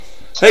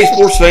Hey,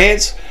 sports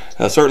fans.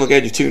 Certainly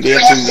glad you tuned in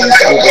to the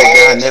Scoreboard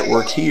Guy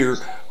Network here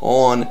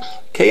on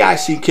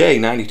KICK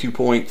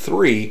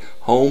 92.3,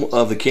 home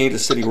of the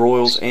Kansas City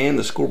Royals and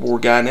the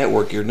Scoreboard Guy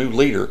Network, your new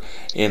leader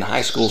in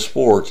high school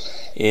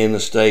sports in the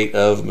state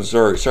of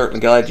Missouri. Certainly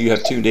glad you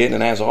have tuned in,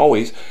 and as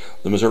always,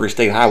 the Missouri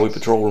State Highway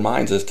Patrol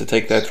reminds us to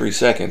take that 3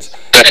 seconds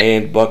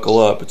and buckle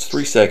up. It's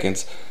 3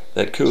 seconds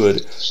that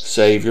could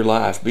save your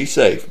life. Be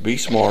safe, be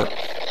smart,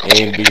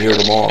 and be here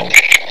tomorrow.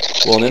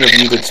 Well, an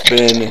interview that's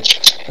been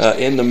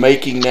in the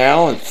making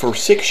now for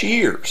 6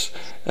 years.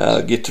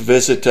 Get to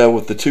visit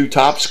with the two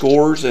top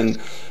scorers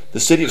in the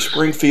city of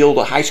Springfield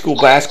high school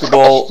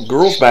basketball,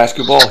 girls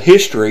basketball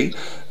history.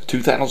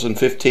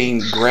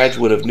 2015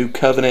 graduate of New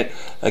Covenant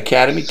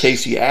Academy,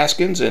 Casey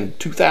Askins, and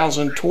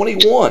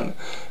 2021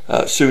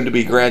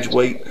 soon-to-be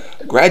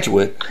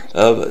graduate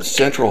of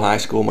Central High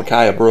School,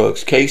 Micaiah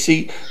Brooks.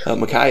 Casey,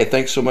 Micaiah,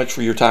 thanks so much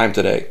for your time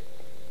today.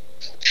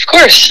 Of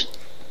course.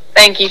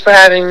 Thank you for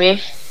having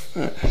me.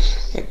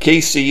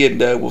 Casey, and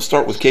we'll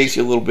start with Casey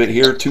a little bit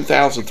here.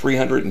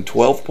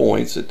 2,312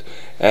 points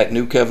at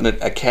New Covenant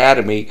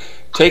Academy.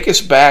 Take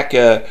us back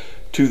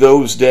to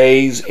those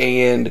days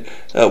and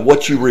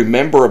what you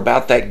remember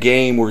about that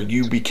game where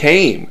you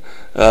became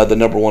the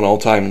number one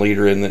all-time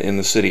leader in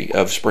the city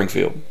of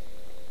Springfield.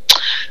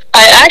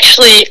 I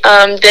actually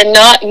did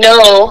not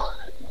know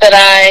that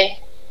I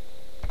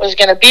was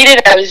going to beat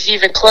it. I was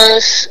even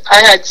close.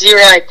 I had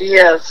zero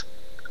idea of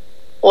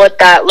what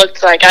that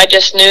looked like. I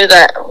just knew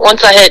that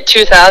once I hit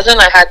 2,000,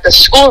 I had the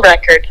school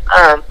record.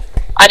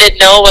 I didn't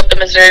know what the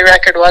Missouri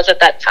record was at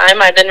that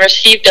time. I then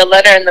received a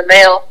letter in the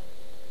mail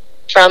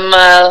from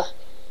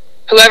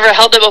whoever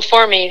held it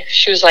before me.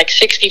 She was like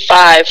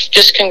 65,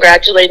 just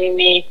congratulating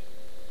me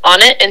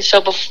on it. And so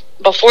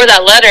before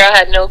that letter, I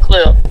had no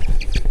clue.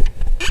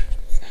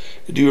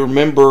 Do you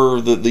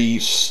remember the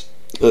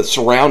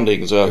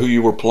surroundings, who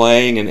you were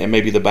playing, and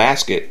maybe the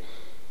basket?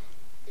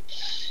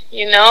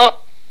 You know,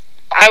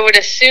 I would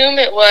assume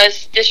it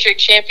was district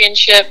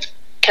championship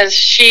because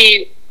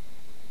I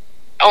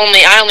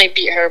only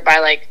beat her by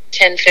like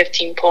 10,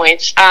 15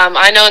 points.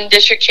 I know in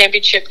district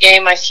championship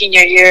game my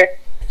senior year,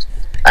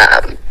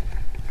 I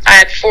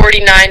had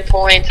 49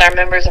 points. I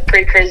remember it was a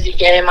pretty crazy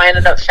game. I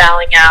ended up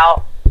fouling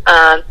out.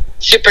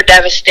 Super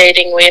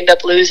devastating. We ended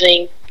up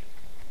losing.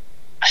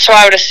 So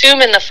I would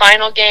assume in the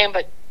final game,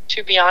 but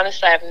to be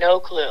honest, I have no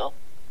clue.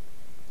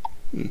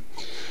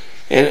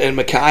 And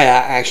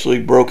Micaiah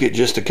actually broke it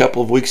just a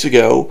couple of weeks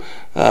ago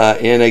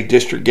in a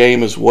district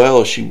game as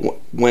well. She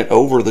went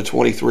over the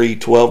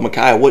 23-12.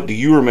 Micaiah, what do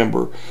you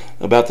remember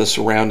about the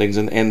surroundings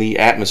and the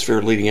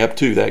atmosphere leading up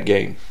to that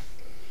game?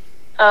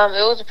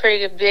 It was a pretty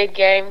good big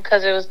game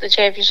because it was the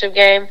championship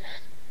game.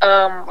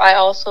 I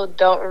also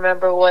don't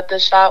remember what the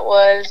shot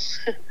was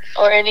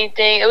or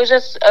anything. It was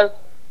just a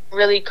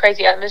really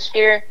crazy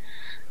atmosphere.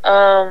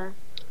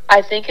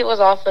 I think it was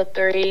off a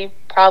three,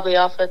 probably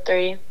off a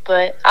three,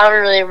 but I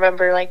don't really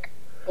remember like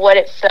what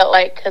it felt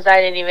like because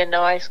I didn't even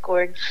know I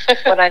scored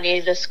what I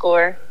needed to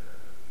score.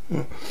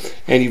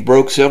 And you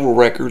broke several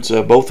records.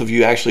 Both of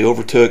you actually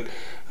overtook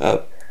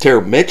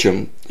Tara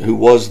Mitchum, who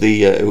was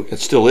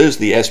still is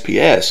the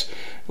SPS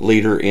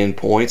leader in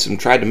points, and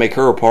tried to make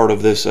her a part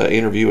of this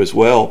interview as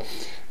well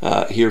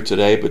here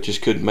today, but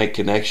just couldn't make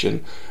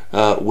connection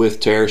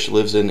with Tara. She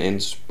lives in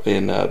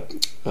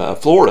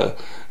Florida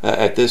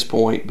at this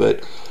point.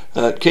 But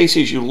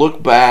Casey, as you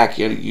look back,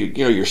 and you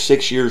know you're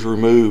 6 years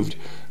removed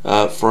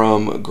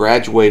from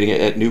graduating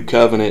at New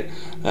Covenant.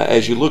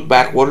 As you look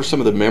back, what are some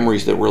of the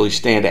memories that really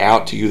stand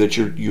out to you that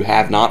you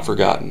have not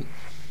forgotten?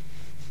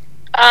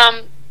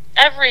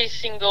 Every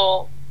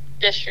single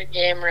district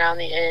game around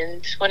the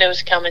end, when it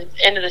was coming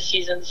into the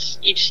seasons,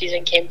 each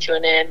season came to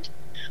an end.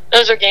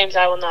 Those are games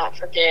I will not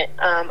forget.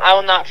 I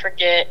will not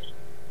forget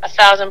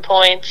 1,000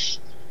 points.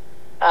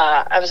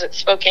 I was at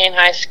Spokane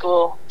High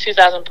School,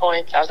 2,000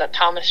 points. I was at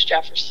Thomas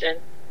Jefferson.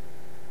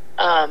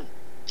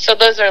 So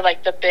those are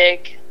like the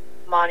big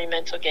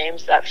monumental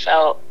games that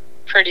felt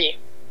pretty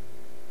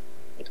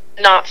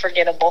not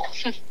forgettable.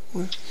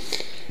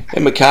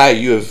 And Micaiah,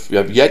 you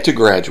have yet to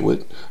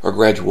graduate.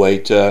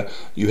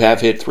 You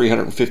have hit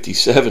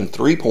 357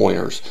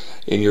 three-pointers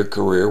in your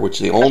career, which is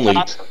the only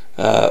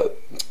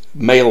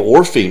male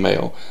or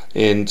female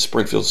in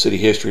Springfield City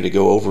history to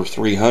go over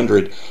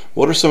 300.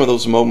 What are some of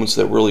those moments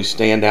that really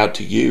stand out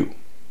to you?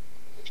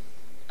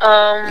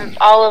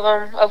 All of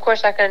them. Of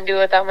course, I couldn't do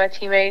it without my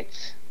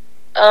teammates.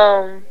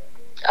 I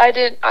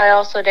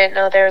also didn't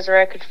know there was a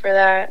record for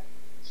that.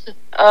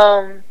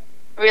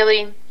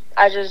 Really,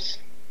 I just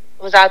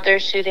was out there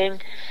shooting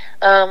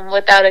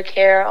without a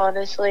care,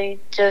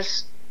 honestly.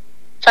 Just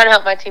trying to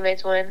help my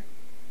teammates win.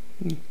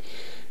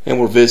 And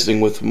we're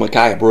visiting with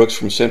Micaiah Brooks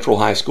from Central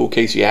High School,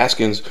 Casey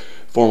Askins,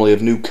 formerly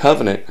of New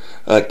Covenant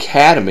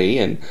Academy,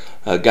 and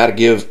got to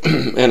give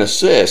an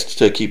assist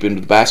to keep into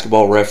the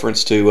basketball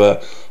reference to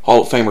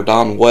Hall of Famer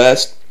Don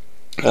West,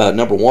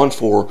 number one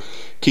for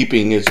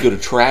keeping as good a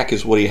track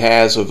as what he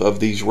has of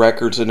these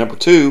records. And number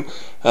two,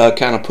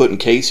 kind of putting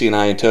Casey and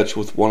I in touch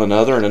with one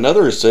another. And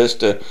another assist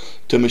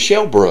to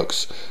Michelle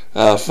Brooks,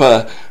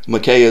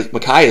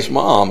 Micaiah's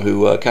mom,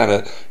 who kind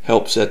of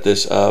helped set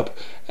this up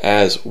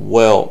as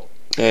well.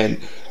 And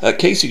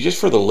Casey, just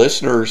for the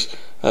listeners,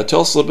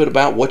 tell us a little bit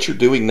about what you're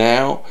doing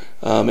now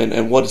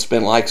and what it's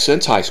been like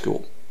since high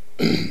school.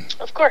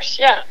 Of course,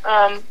 yeah.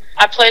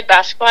 I played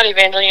basketball at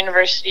Evangel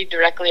University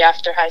directly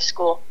after high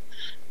school.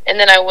 And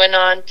then I went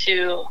on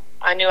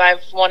I knew I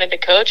wanted to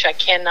coach. I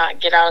cannot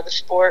get out of the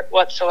sport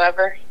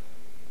whatsoever.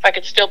 If I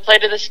could still play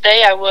to this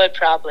day, I would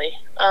probably.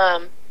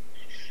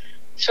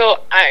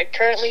 So I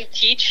currently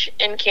teach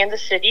in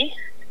Kansas City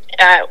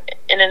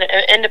in an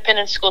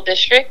independent school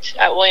district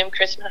at William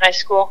Chrisman High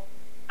School.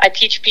 I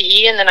teach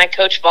PE, and then I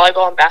coach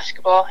volleyball and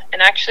basketball.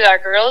 And actually our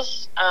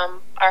girls,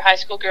 our high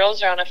school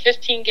girls, are on a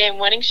 15-game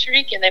winning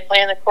streak, and they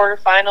play in the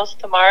quarterfinals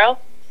tomorrow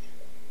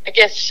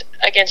against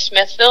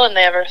Smithville, and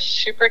they have a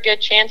super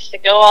good chance to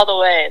go all the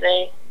way.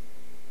 They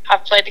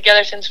have played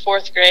together since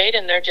 4th grade,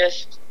 and they're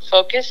just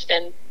focused,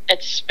 and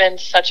it's been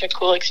such a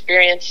cool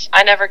experience.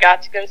 I never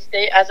got to go to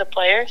state as a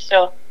player,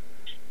 so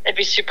it'd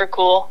be super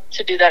cool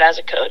to do that as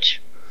a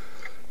coach.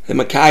 And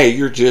Micaiah,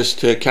 you're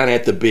just kind of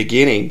at the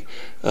beginning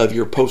of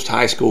your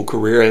post-high school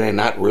career, and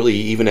not really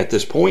even at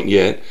this point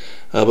yet.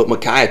 But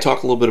Micaiah,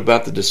 talk a little bit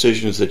about the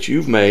decisions that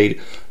you've made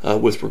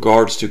with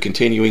regards to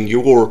continuing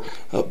your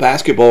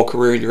basketball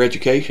career and your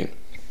education.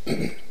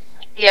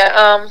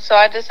 Yeah, so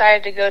I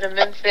decided to go to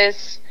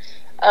Memphis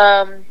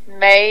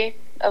May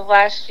of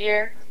last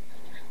year.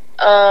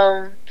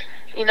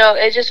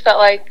 It just felt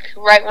like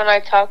right when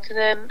I talked to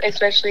them,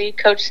 especially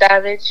Coach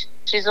Savage,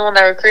 she's the one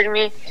that recruited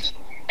me,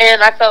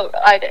 and I felt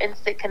like an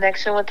instant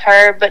connection with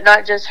her, but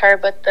not just her,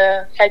 but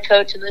the head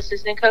coach and the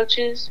assistant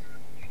coaches.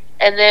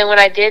 And then when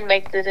I did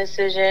make the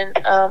decision,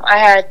 I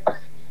had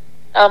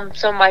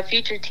some of my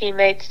future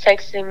teammates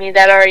texting me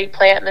that already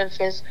play at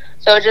Memphis,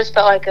 so it just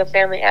felt like a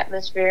family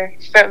atmosphere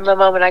from the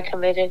moment I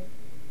committed.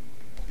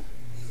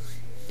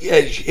 Yeah,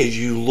 as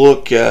you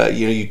look,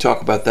 you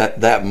talk about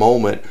that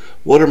moment.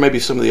 What are maybe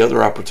some of the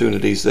other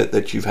opportunities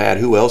that you've had?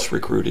 Who else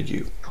recruited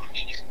you?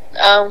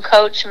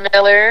 Coach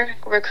Miller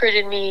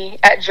recruited me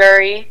at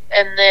Drury,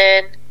 and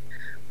then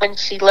when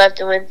she left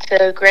and went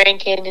to Grand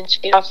Canyon,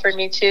 she offered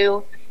me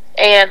too.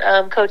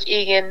 And Coach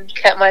Egan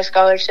kept my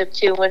scholarship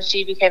too when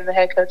she became the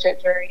head coach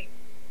at Drury.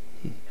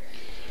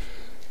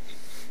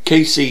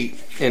 Casey,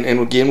 and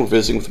again, we're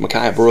visiting with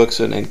Micaiah Brooks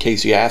and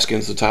Casey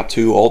Askins, the top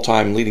two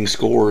all-time leading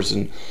scorers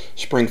in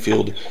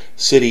Springfield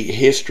City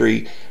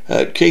history.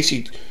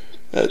 Casey,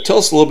 tell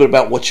us a little bit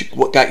about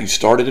what got you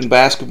started in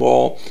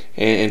basketball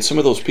and some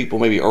of those people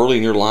maybe early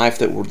in your life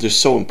that were just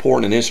so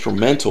important and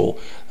instrumental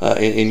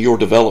in your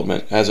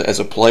development as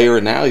a player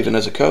and now even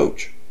as a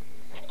coach.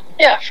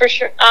 Yeah, for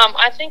sure.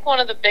 I think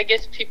one of the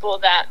biggest people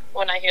that,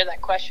 when I hear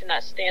that question,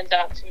 that stands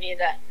out to me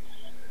that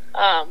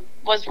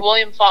was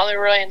William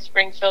Fauntleroy in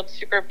Springfield,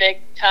 super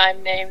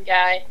big-time name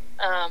guy.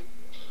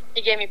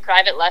 He gave me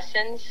private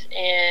lessons,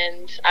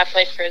 and I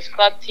played for his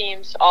club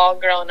teams all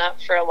growing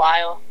up for a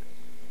while.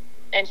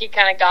 And he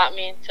kind of got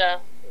me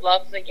to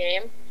love the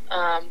game.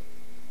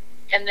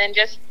 And then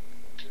just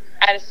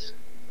had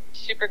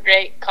super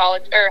great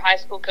college or high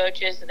school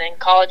coaches and then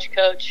college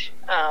coach.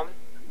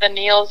 The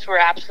Neals were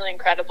absolutely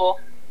incredible.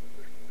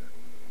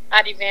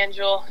 At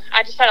Evangel,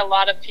 I just had a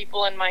lot of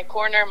people in my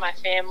corner, my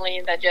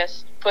family, that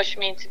just pushed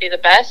me to be the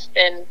best,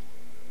 and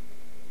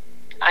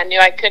I knew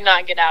I could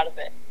not get out of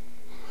it.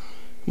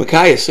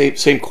 Micaiah,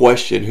 same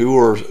question. Who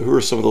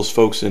are some of those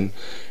folks in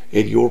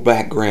your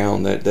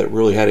background that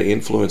really had an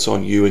influence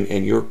on you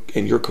and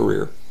your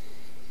career?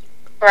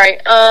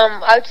 Right.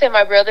 I would say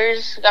my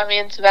brothers got me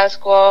into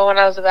basketball when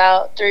I was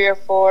about 3 or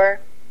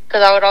 4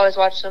 because I would always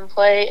watch them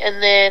play.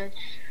 And then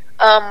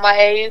my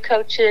AU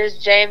coaches,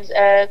 James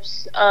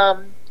Epps,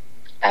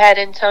 I had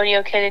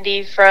Antonio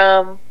Kennedy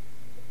from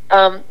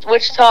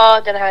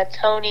Wichita, then I had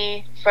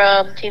Tony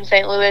from Team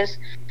St. Louis,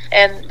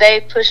 and they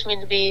pushed me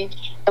to be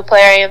the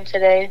player I am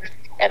today,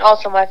 and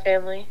also my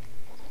family.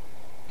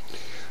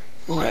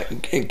 All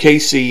right. And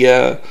Casey,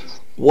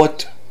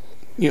 what,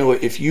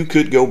 if you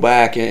could go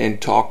back and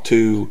talk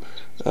to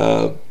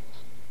a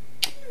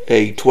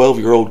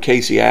 12-year-old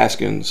Casey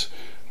Askins,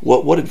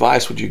 what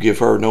advice would you give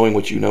her knowing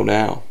what you know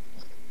now?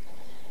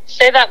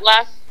 Say that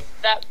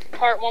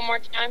part one more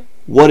time.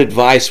 What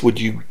advice would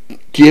you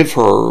give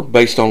her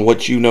based on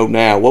what you know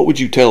now? What would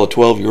you tell a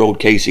 12-year-old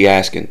Casey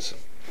Askins?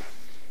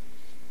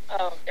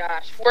 Oh,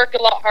 gosh. Work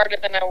a lot harder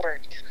than I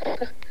worked.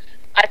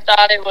 I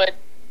thought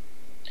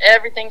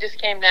everything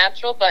just came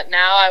natural, but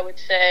now I would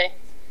say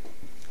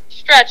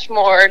stretch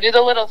more, do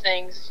the little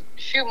things,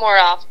 shoot more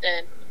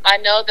often. I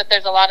know that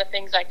there's a lot of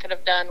things I could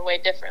have done way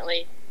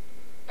differently.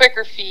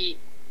 Quicker feet.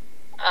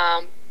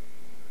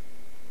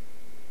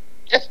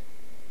 Just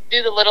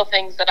do the little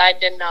things that I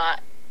did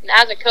not. And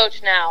as a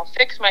coach now,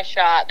 fix my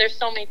shot. There's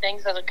so many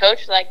things as a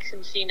coach that I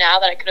can see now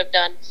that I could have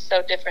done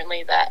so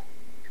differently that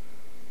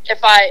if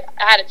I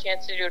had a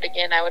chance to do it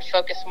again, I would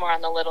focus more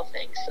on the little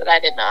things that I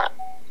did not.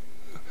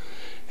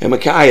 And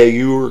Micaiah,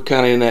 you were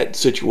kind of in that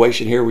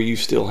situation here where you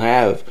still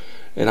have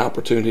an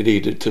opportunity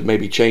to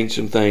maybe change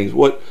some things.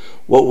 What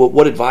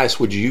advice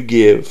would you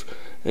give,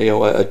 a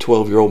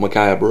 12-year-old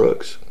Micaiah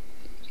Brooks?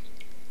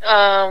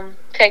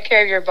 Take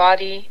care of your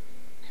body.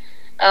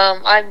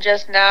 I'm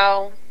just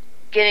now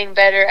getting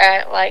better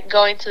at like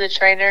going to the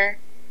trainer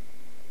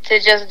to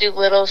just do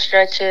little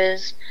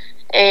stretches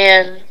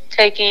and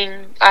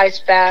taking ice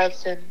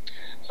baths and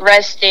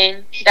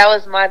resting. That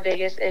was my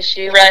biggest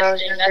issue when I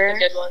was younger. That's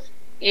a good one.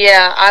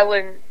 Yeah, I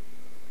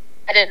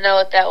didn't know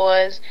what that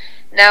was.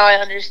 Now I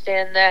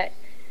understand that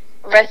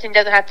resting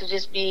doesn't have to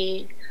just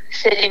be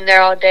sitting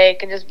there all day. It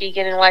can just be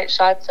getting light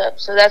shots up.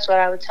 So that's what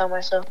I would tell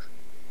myself.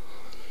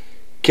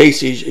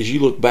 Casey, as you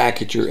look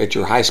back at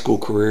your high school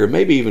career,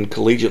 maybe even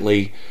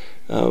collegiately,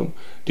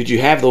 did you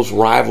have those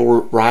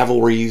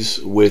rivalries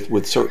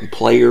with certain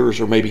players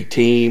or maybe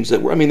teams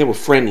that were? I mean, they were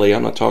friendly.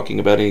 I'm not talking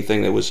about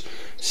anything that was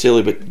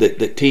silly, but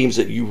that teams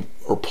that you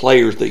or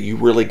players that you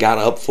really got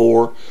up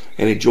for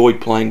and enjoyed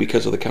playing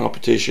because of the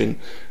competition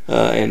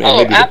and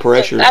maybe the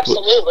pressure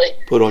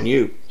put on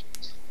you.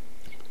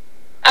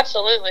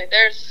 Absolutely.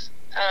 There's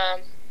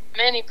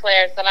many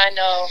players that I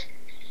know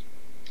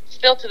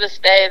still to this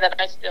day that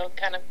I still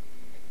kind of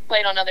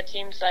played on other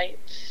teams I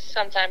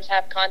sometimes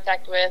have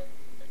contact with.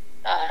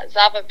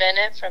 Zava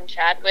Bennett from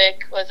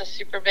Chadwick was a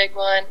super big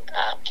one.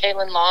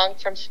 Kaylin Long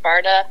from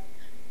Sparta.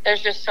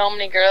 There's just so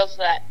many girls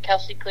that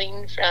Kelsey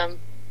Clayton from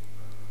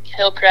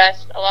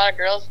Hillcrest. A lot of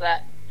girls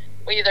that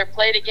we either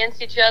played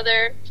against each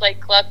other, played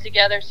club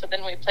together, so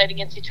then we played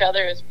against each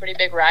other as pretty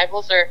big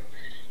rivals, or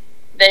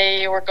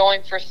they were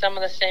going for some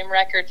of the same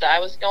records I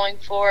was going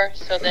for,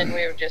 so then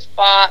we were just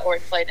fought, or we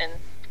played in,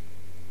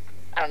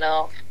 I don't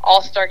know,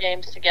 all-star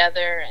games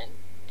together. And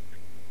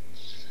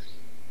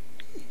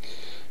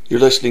you're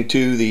listening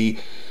to the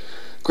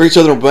Great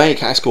Southern Bank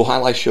High School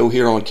Highlight Show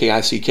here on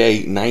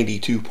KICK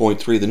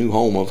 92.3, the new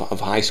home of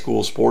high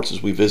school sports,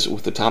 as we visit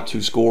with the top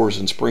two scorers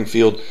in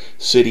Springfield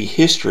City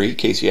history,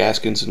 Casey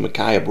Askins and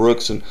Micaiah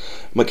Brooks. And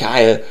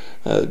Micaiah,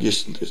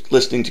 just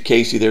listening to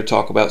Casey there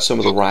talk about some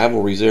of the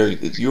rivalries there,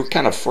 you're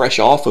kind of fresh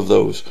off of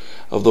those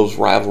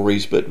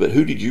rivalries, but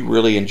who did you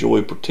really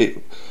enjoy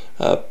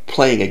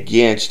playing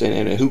against,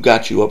 and who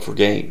got you up for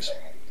games?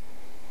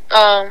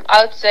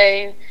 I would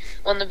say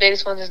one of the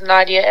biggest ones is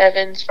Nadia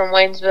Evans from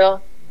Waynesville.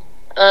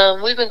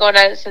 We've been going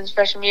at it since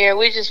freshman year.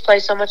 We just play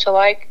so much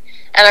alike,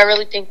 and I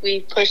really think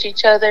we push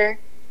each other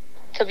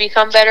to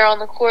become better on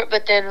the court,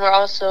 but then we're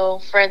also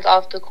friends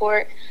off the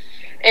court.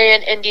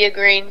 And India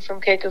Green from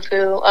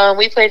Kickapoo.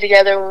 We played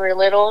together when we were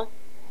little,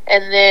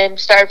 and then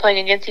started playing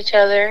against each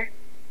other,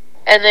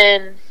 and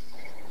then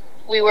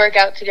we work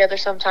out together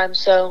sometimes,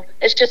 so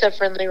it's just a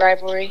friendly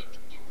rivalry.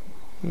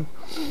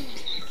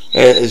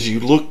 As you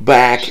look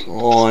back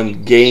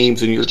on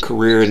games in your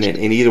career, and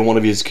either one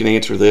of you can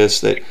answer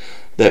this,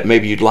 that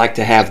maybe you'd like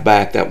to have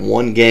back, that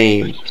one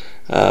game,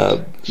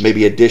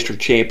 maybe a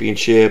district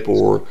championship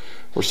or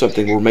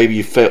something where maybe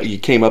you felt you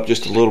came up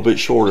just a little bit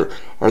shorter.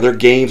 Are there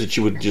games that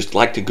you would just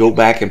like to go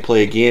back and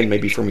play again,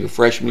 maybe from your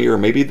freshman year, or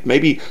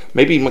maybe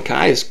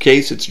Micaiah's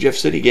case, it's Jeff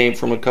City game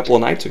from a couple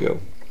of nights ago?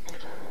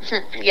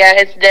 Yeah,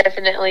 it's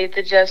definitely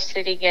the Jeff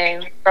City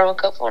game from a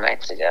couple of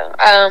nights ago.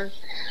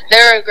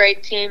 They're a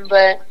great team,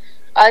 but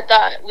I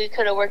thought we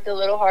could have worked a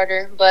little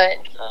harder, but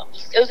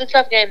it was a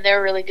tough game. They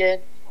were really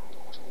good.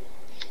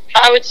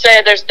 I would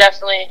say there's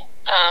definitely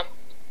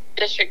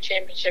district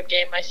championship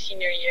game my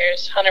senior year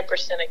is 100%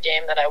 a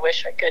game that I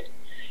wish I could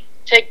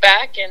take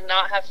back and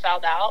not have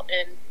fouled out,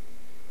 and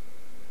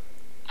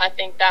I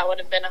think that would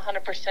have been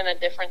 100% a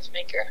difference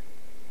maker.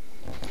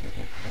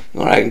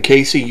 All right, and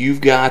Casey,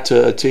 you've got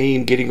a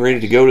team getting ready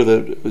to go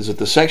to is it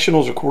the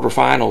sectionals or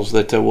quarterfinals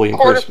that William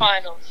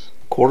Quarterfinals.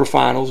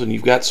 Quarterfinals, and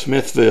you've got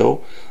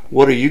Smithville.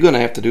 What are you going to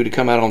have to do to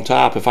come out on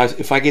top?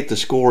 If I get the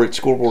score at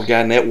Scoreboard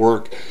Guy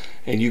Network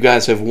and you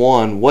guys have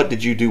won, what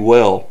did you do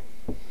well?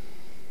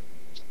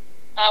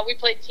 We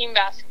played team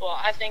basketball.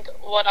 I think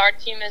what our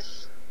team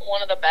is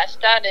one of the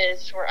best at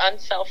is we're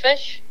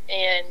unselfish,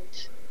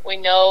 and we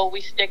know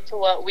we stick to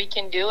what we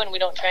can do, and we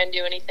don't try and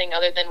do anything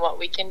other than what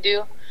we can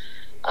do.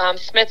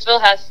 Smithville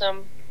has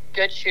some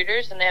good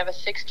shooters, and they have a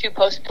 6'2"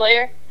 post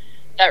player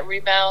that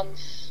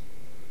rebounds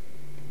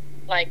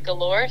like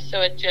galore,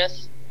 so it's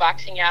just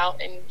boxing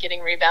out and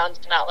getting rebounds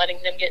and not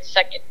letting them get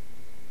second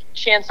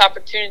chance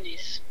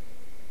opportunities.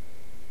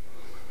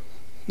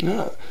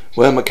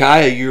 Well,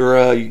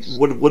 Micaiah,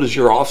 what does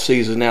your off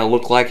season now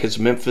look like? Has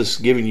Memphis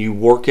given you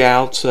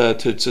workouts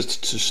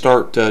to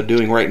start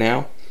doing right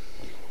now?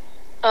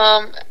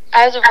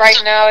 As of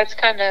right now, it's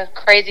kind of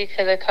crazy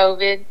because of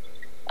COVID,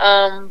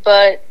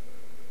 but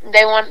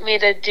they want me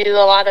to do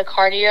a lot of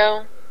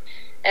cardio,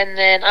 and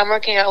then I'm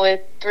working out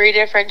with 3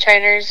 different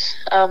trainers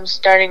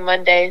starting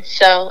Monday,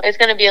 so it's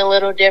going to be a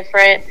little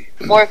different,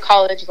 more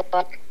college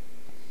look.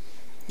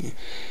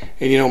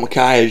 And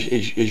Micaiah,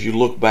 as you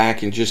look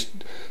back, and just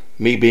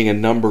me being a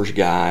numbers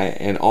guy,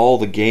 and all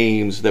the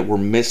games that were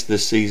missed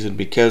this season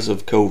because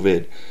of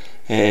COVID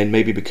and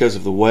maybe because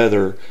of the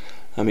weather,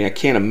 I mean, I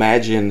can't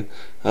imagine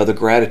the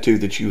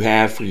gratitude that you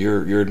have for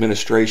your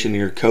administration and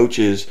your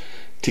coaches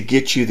to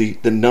get you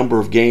the number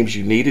of games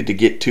you needed to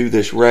get to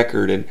this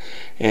record.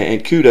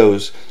 And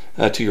kudos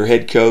to your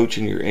head coach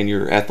and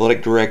your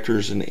athletic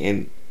directors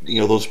and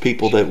those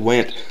people that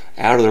went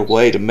out of their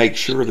way to make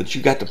sure that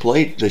you got to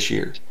play this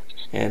year.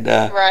 And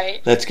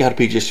right. That's got to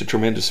be just a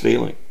tremendous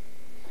feeling.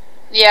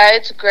 Yeah,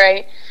 it's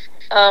great.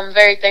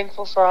 Very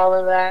thankful for all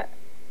of that.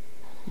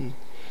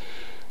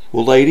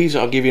 Well, ladies,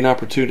 I'll give you an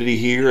opportunity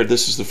here.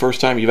 This is the first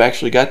time you've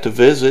actually got to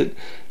visit.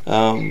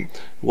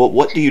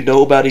 What do you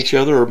know about each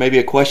other, or maybe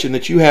a question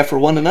that you have for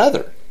one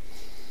another?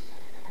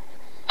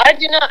 I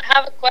do not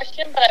have a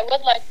question, but I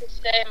would like to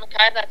say,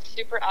 Makai, that's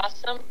super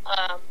awesome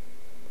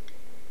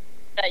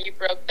that you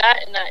broke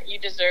that and that you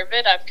deserve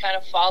it. I've kind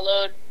of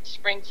followed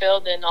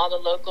Springfield and all the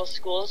local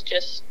schools,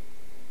 just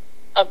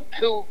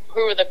who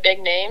were the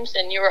big names,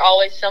 and you were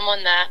always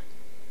someone that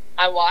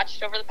I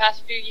watched over the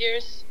past few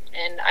years.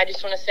 And I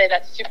just want to say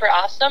that's super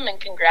awesome and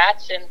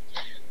congrats. And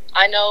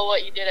I know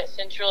what you did at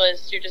Central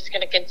is you're just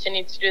going to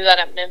continue to do that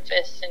at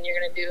Memphis, and you're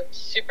going to do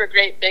super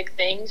great big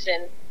things.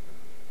 And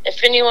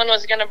if anyone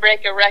was going to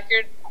break a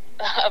record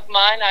of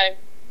mine, I'm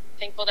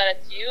thankful that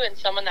it's you and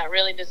someone that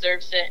really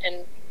deserves it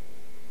and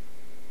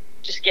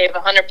just gave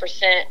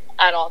 100%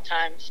 at all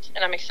times.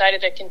 And I'm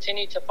excited to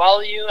continue to follow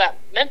you at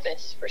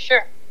Memphis for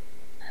sure.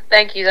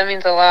 Thank you. That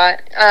means a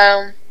lot.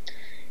 Yeah,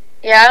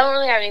 I don't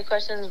really have any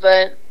questions,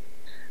 but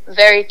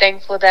very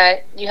thankful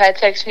that you had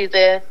texted me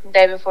the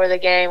day before the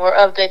game or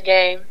of the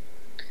game,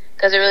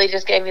 because it really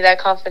just gave me that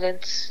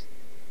confidence.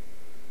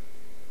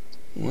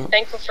 Well,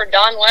 thankful for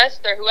Don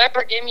West or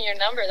whoever gave me your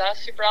number. That was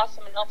super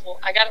awesome and helpful.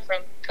 I got it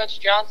from Coach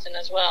Johnson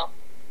as well.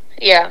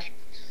 Yeah.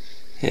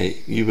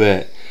 Hey, you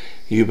bet.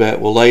 You bet.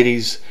 Well,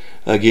 ladies,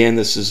 again,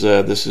 this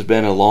has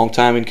been a long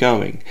time in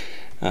coming.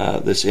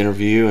 This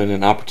interview and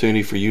an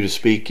opportunity for you to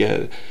speak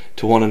to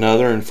one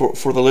another and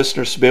for the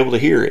listeners to be able to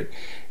hear it.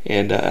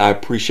 And I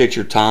appreciate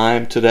your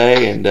time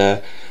today, and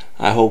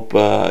I hope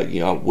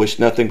wish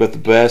nothing but the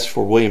best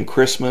for William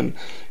Chrisman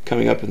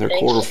coming up in their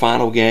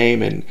quarterfinal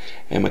game, and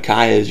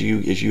Makai as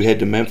you head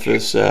to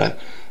Memphis. I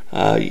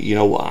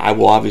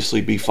will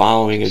obviously be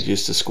following as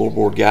just a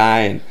scoreboard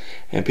guy,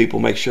 and people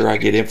make sure I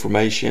get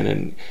information,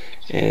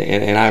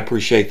 and I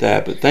appreciate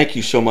that. But thank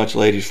you so much,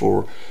 ladies,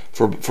 for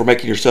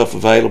making yourself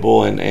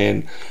available,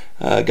 and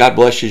God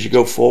bless you as you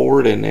go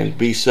forward, and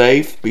be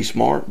safe, be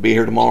smart, be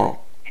here tomorrow.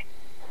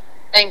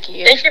 Thank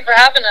you. Thank you for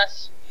having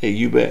us. Hey,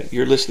 you bet.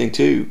 You're listening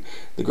to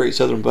the Great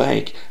Southern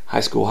Bank High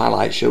School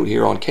Highlight Show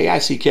here on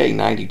KICK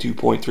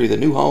 92.3, the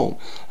new home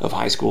of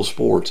high school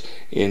sports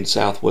in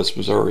Southwest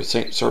Missouri.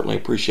 Certainly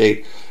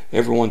appreciate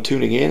everyone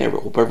tuning in.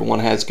 Hope everyone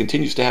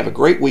continues to have a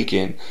great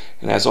weekend.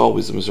 And as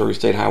always, the Missouri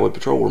State Highway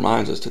Patrol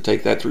reminds us to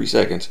take that 3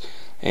 seconds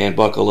and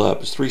buckle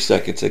up. It's 3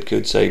 seconds that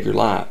could save your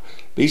life.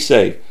 Be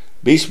safe,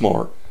 be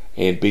smart,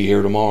 and be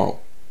here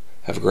tomorrow.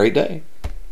 Have a great day.